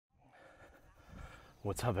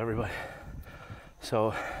What's up, everybody?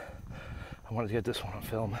 So I wanted to get this one on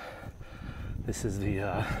film. This is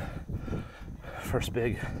the first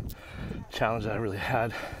big challenge that I really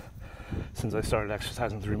had since I started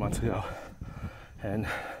exercising 3 months ago. And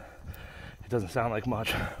it doesn't sound like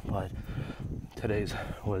much, but today's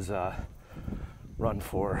was run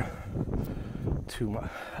for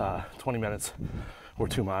 20 minutes or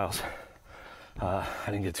 2 miles. I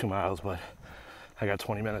didn't get 2 miles, but I got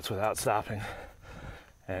 20 minutes without stopping.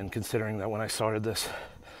 And considering that when I started this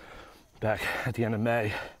back at the end of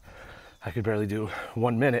May, I could barely do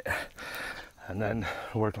 1 minute, and then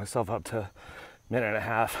worked myself up to 1.5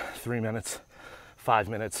 minutes, 3 minutes, 5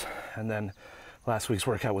 minutes, and then last week's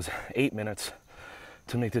workout was 8 minutes.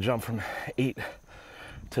 To make the jump from 8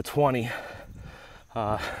 to 20,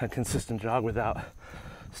 a consistent jog without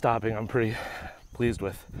stopping, I'm pretty pleased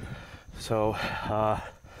with. So I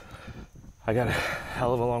got a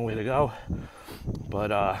hell of a long way to go,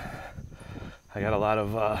 but I got a lot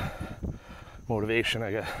of motivation.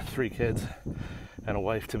 I got 3 kids and a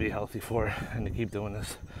wife to be healthy for and to keep doing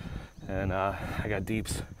this. And I got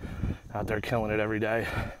Deeps out there killing it every day,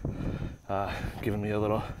 giving me a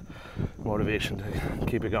little motivation to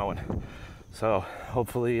keep it going. So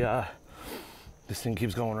hopefully this thing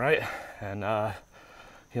keeps going right, and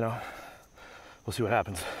we'll see what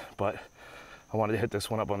happens. But I wanted to hit this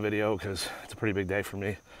one up on video because it's a pretty big day for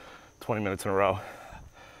me, 20 minutes in a row.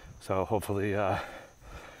 So hopefully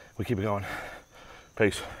we keep it going.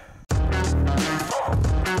 Peace.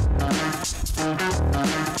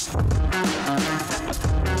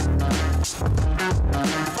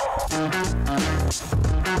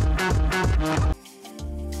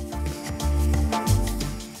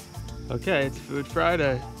 Okay, it's Food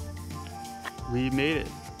Friday. We made it.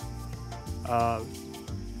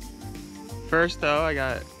 First though, I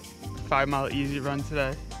got a 5-mile easy run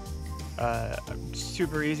today.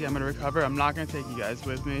 Super easy. I'm gonna recover. I'm not gonna take you guys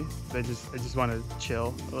with me. I just want to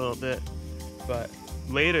chill a little bit. But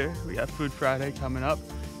later we got Food Friday coming up.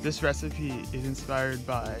 This recipe is inspired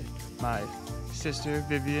by my sister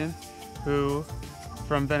Vivian, who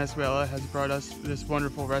from Venezuela has brought us this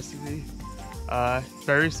wonderful recipe.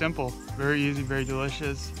 Very simple, very easy, very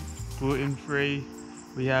delicious, gluten-free.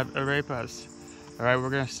 We have arepas. All right, we're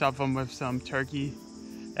gonna stuff them with some turkey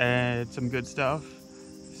and some good stuff.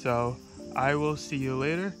 So I will see you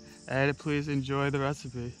later, and please enjoy the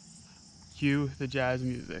recipe. Cue the jazz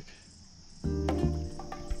music.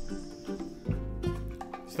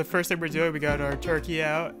 So the first thing we're doing, we got our turkey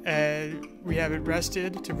out and we have it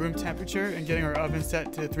rested to room temperature and getting our oven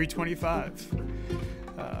set to 325.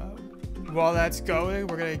 While that's going,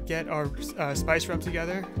 we're gonna get our spice rub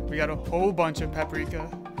together. We got a whole bunch of paprika,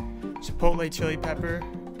 chipotle chili pepper,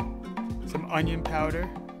 some onion powder,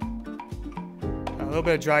 a little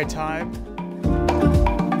bit of dried thyme,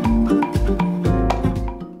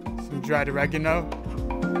 some dried oregano,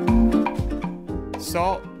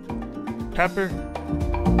 salt, pepper,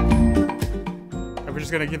 and we're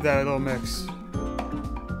just gonna give that a little mix.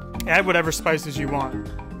 Add whatever spices you want.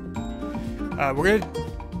 We're gonna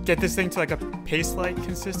get this thing to like a paste-like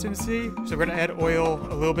consistency. So we're gonna add oil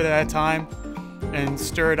a little bit at a time and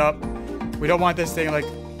stir it up. We don't want this thing like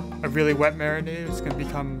a really wet marinade. It's gonna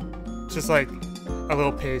become just like a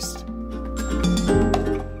little paste.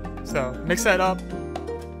 So mix that up.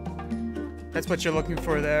 That's what you're looking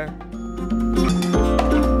for there.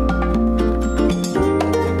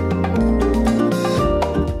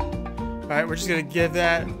 All right, we're just gonna give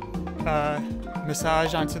that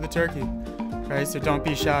massage onto the turkey. Right, so don't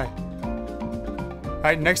be shy. All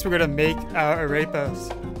right, next we're gonna make our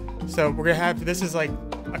arepas. So we're gonna have, this is like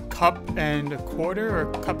 1.25 cups or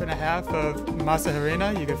 1.5 cups of masa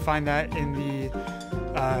harina. You can find that in the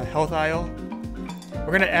health aisle.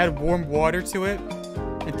 We're gonna add warm water to it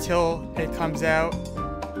until it comes out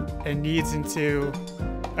and kneads into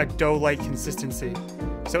a dough-like consistency.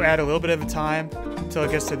 So add a little bit at a time until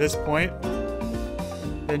it gets to this point.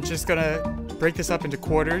 Then just gonna break this up into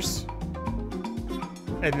quarters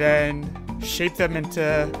and then shape them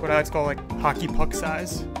into what I like to call like hockey puck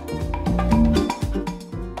size.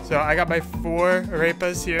 So I got my 4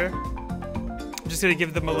 arepas here. I'm just gonna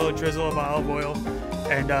give them a little drizzle of olive oil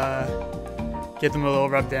and give them a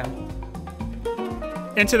little rub down.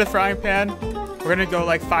 Into the frying pan, we're gonna go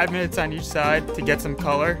like 5 minutes on each side to get some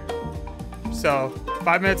color. So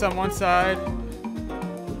 5 minutes on one side,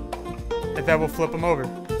 and then we'll flip them over.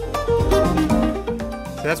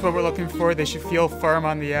 So that's what we're looking for. They should feel firm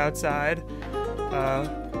on the outside.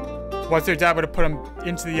 Once they're done, we're gonna put them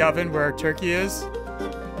into the oven where our turkey is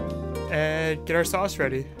and get our sauce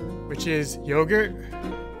ready, which is yogurt,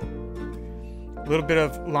 a little bit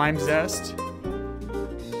of lime zest,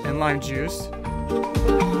 and lime juice.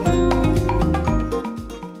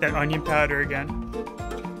 That onion powder again.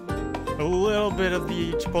 A little bit of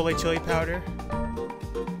the chipotle chili powder.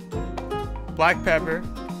 Black pepper.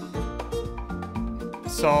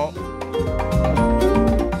 Salt.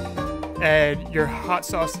 And your hot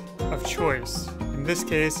sauce of choice. In this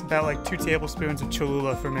case, about like 2 tablespoons of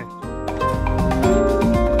Cholula for me.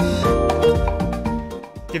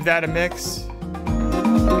 Give that a mix.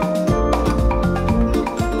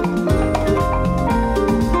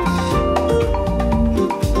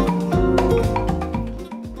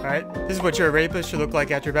 Alright, this is what your arepas should look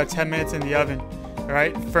like after about 10 minutes in the oven.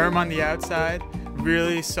 Alright, firm on the outside,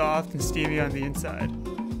 really soft and steamy on the inside.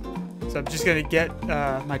 So I'm just gonna get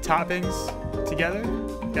my toppings together.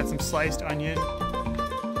 Got some sliced onion,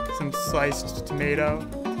 some sliced tomato.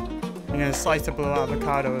 I'm gonna slice up a little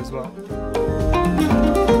avocado as well.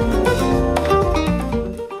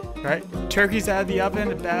 Right, turkey's out of the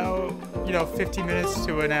oven about 50 minutes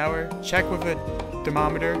to an hour. Check with a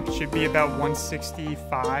thermometer, should be about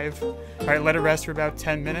 165. All right, let it rest for about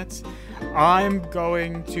 10 minutes. I'm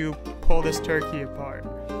going to pull this turkey apart.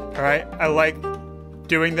 All right, I like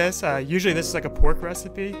doing this. Usually this is like a pork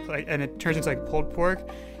recipe, and it turns into like pulled pork.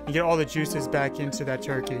 You get all the juices back into that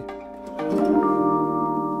turkey.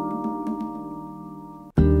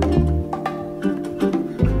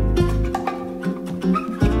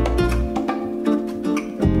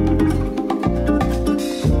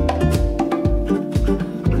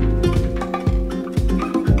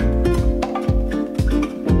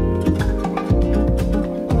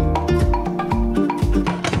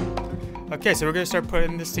 Okay, so we're gonna start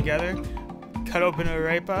putting this together. Cut open a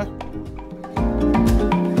arepa.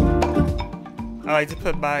 I like to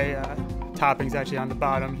put my toppings actually on the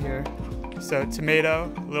bottom here. So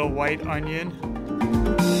tomato, a little white onion.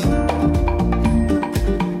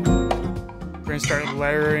 We're gonna start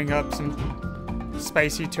layering up some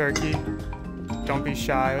spicy turkey. Don't be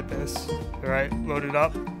shy with this. All right, load it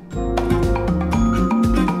up.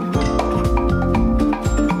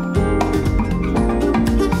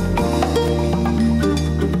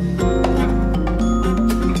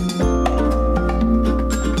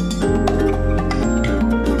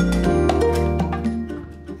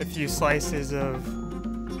 Slices of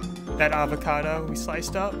that avocado we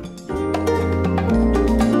sliced up. And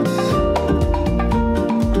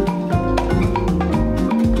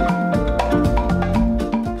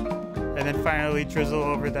then finally drizzle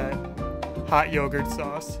over that hot yogurt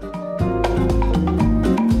sauce.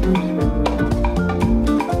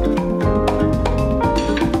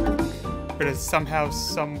 We're gonna somehow,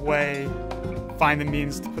 some way find the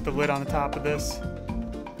means to put the lid on the top of this.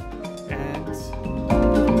 And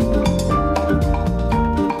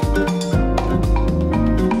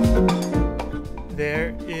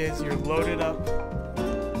there is your loaded up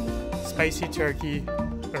spicy turkey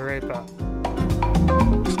arepa.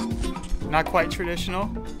 Not quite traditional,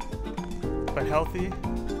 but healthy,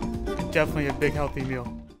 and definitely a big healthy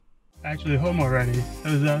meal. Actually home already.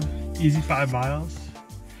 That was an easy 5 miles.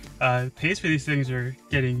 The pace for these things are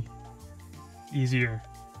getting easier.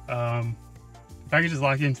 If I could just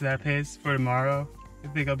lock into that pace for tomorrow, I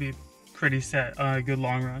think I'll be pretty set on a good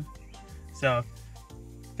long run. So,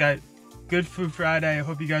 got good food Friday. I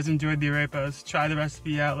hope you guys enjoyed the arepas. Try the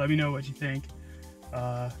recipe out. Let me know what you think.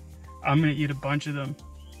 I'm gonna eat a bunch of them.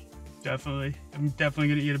 Definitely. I'm definitely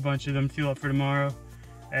gonna eat a bunch of them. Fuel up for tomorrow.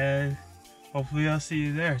 And hopefully I'll see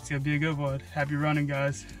you there. It's gonna be a good one. Happy running,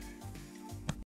 guys.